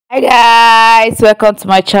Hi guys, welcome to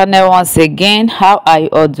my channel once again. How are you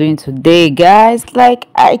all doing today, guys? Like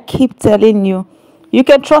I keep telling you, you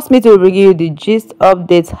can trust me to bring you the gist,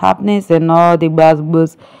 updates, happenings, and all the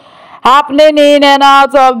buzz happening in and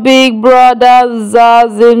out of Big Brother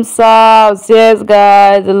Zazim's house. Yes,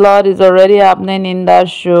 guys, a lot is already happening in that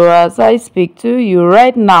show as I speak to you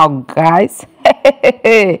right now, guys.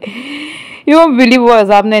 You won't believe what is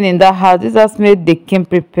happening in that house. This has made they came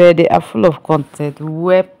prepared. They are full of content,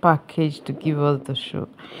 well packaged to give us the show.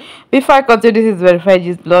 Before I continue, this is Verified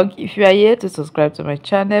Gist Blog. If you are here to subscribe to my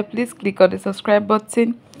channel, please click on the subscribe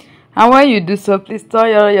button. And when you do so, please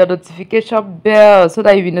turn on your notification bell so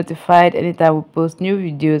that you'll be notified anytime we post new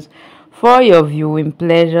videos for your viewing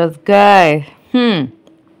pleasures, guys.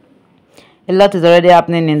 A lot is already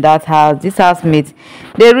happening in that house. This housemate,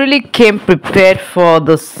 they really came prepared for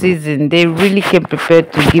the season. They really came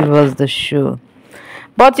prepared to give us the show.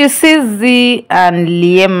 But you see Z and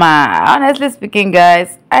Liema, honestly speaking,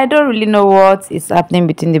 guys, I don't really know what is happening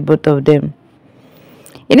between the both of them.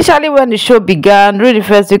 Initially, when the show began, during the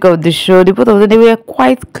first week of the show, the both of them, they were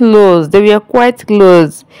quite close. They were quite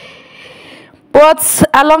close. But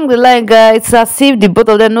along the line, guys, it's as if the both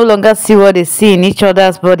of them no longer see what they see in each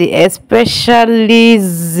other's body, especially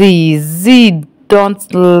Z. Z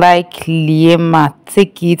don't like Liema.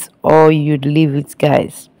 Take it or you leave it,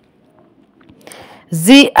 guys.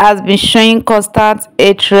 Z has been showing constant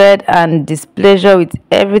hatred and displeasure with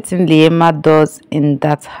everything Liema does in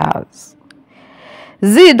that house.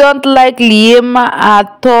 Z don't like Liema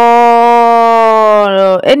at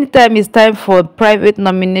all. Anytime it's time for private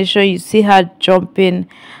nomination, you see her jumping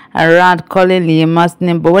around calling Liema's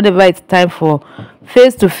name. But whenever it's time for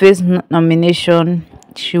face-to-face nomination,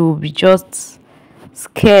 she will be just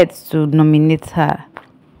scared to nominate her.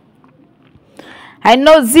 I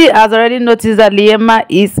know Z has already noticed that Liema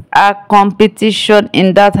is a competition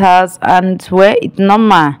in that house, and where it's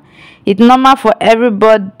normal. It's normal for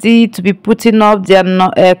everybody to be putting up their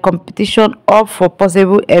competition up for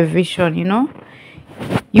possible eviction, you know.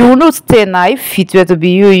 You will not stay now. If it were to be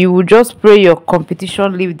you, you will just pray your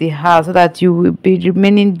competition leave the house so that you will be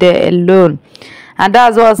remaining there alone. And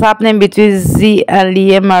that's what's happening between Z and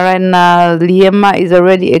Liema right now. Liema is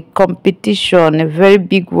already a competition, a very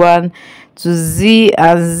big one to Z,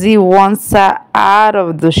 and Z wants her out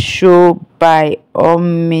of the show by all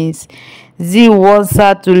means. Z wants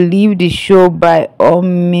her to leave the show by all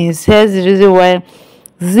means. Here's the reason why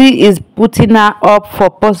Z is putting her up for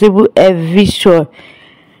possible eviction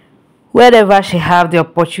whenever she have the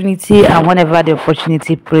opportunity and whenever the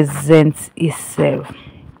opportunity presents itself.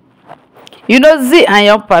 You know, Z and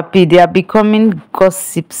Young Papi, they are becoming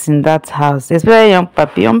gossips in that house. Especially Young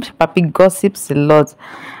Papi. Young Papi gossips a lot.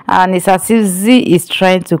 And it's as if Z is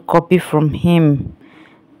trying to copy from him.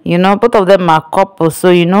 You know, both of them are couples, so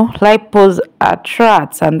you know, like pose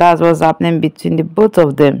attracts, and that's what's happening between the both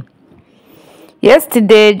of them.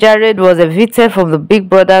 Yesterday, Jared was evicted from the Big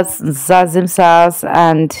Brother Zazim's house,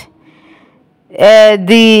 and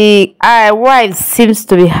the wife seems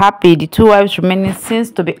to be happy. The two wives remaining seems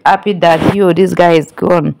to be happy that this guy is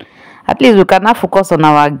gone. At least we cannot focus on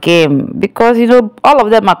our game, because you know all of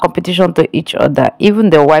them are competition to each other. Even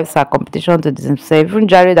the wives are competition to themselves. Even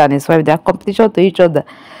Jared and his wife, they are competition to each other.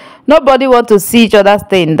 Nobody wants to see each other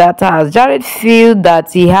stay in that house. Jared feels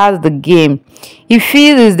that he has the game. He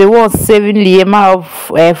feels he's the one saving Liema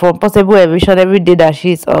from possible eviction every day that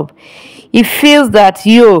she's up. He feels that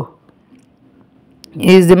is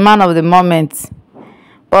the man of the moment.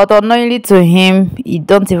 But unknowingly to him, he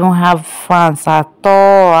don't even have fans at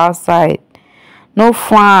all outside. No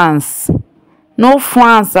fans. No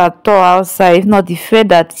fans at all outside. If not the fact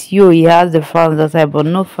that he has the fans outside, but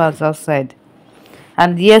no fans outside.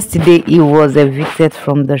 And yesterday, he was evicted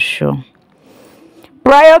from the show.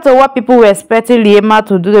 Prior to what people were expecting Liema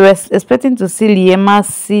to do, they were expecting to see Liema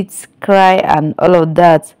sit, cry, and all of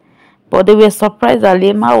that. But they were surprised that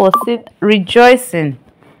Liema was rejoicing,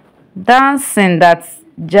 dancing that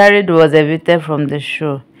Jared was evicted from the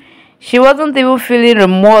show. She wasn't even feeling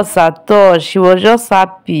remorse at all. She was just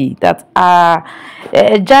happy that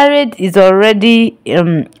Jared is already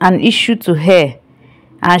an issue to her,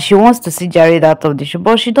 and she wants to see Jared out of the show,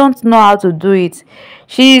 but she don't know how to do it.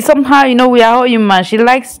 She somehow, you know, we are all human. She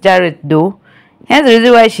likes Jared though. Hence the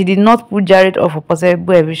reason why she did not put Jared off for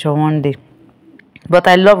possible eviction one day. But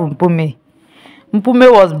I love Mpume.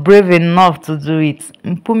 Mpume was brave enough to do it.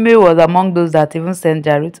 Mpume was among those that even sent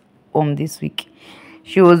Jared home this week.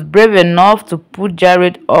 She was brave enough to put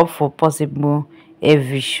Jared up for possible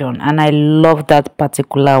eviction. And I love that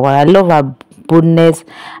particular one. I love her boldness.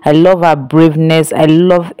 I love her braveness. I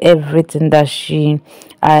love everything that she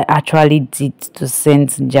actually did to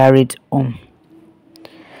send Jared home.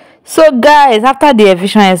 So guys, after the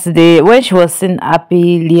eviction yesterday, when she was saying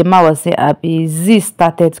happy, Liema was saying happy, Z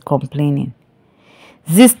started complaining.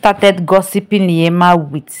 Z started gossiping Liema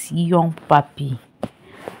with young papi.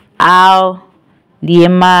 How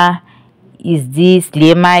Liema is this,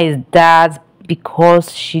 Liema is that,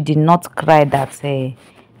 because she did not cry that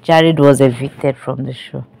Jared was evicted from the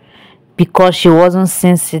show. Because she wasn't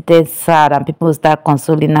sensitive, sad, and people start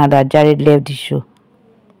consoling her that Jared left the show.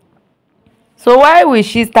 So why will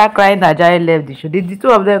she start crying that Jared left the show? Did the two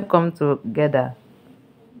of them come together?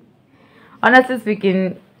 Honestly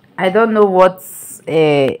speaking, I don't know what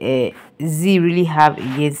Z really have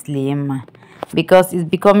against Liema, because it's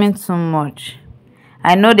becoming too much.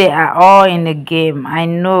 I know they are all in the game, I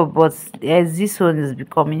know, but this one is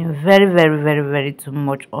becoming very, very, very, very too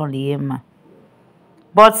much on Liema.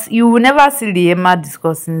 But you will never see Liema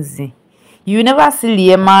discussing Z. You will never see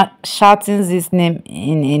Liema shouting Z's name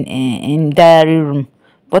in diary room.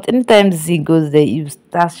 But anytime Z goes there, you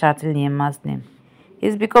start shouting Liema's name.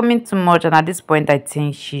 It's becoming too much, and at this point, I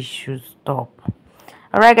think she should stop.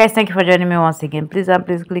 Alright guys, thank you for joining me once again. Please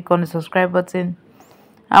click on the subscribe button.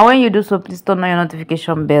 And when you do so, please turn on your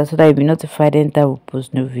notification bell so that you'll be notified anytime we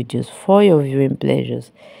post new videos for your viewing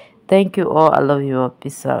pleasures. Thank you all. I love you all.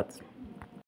 Peace out.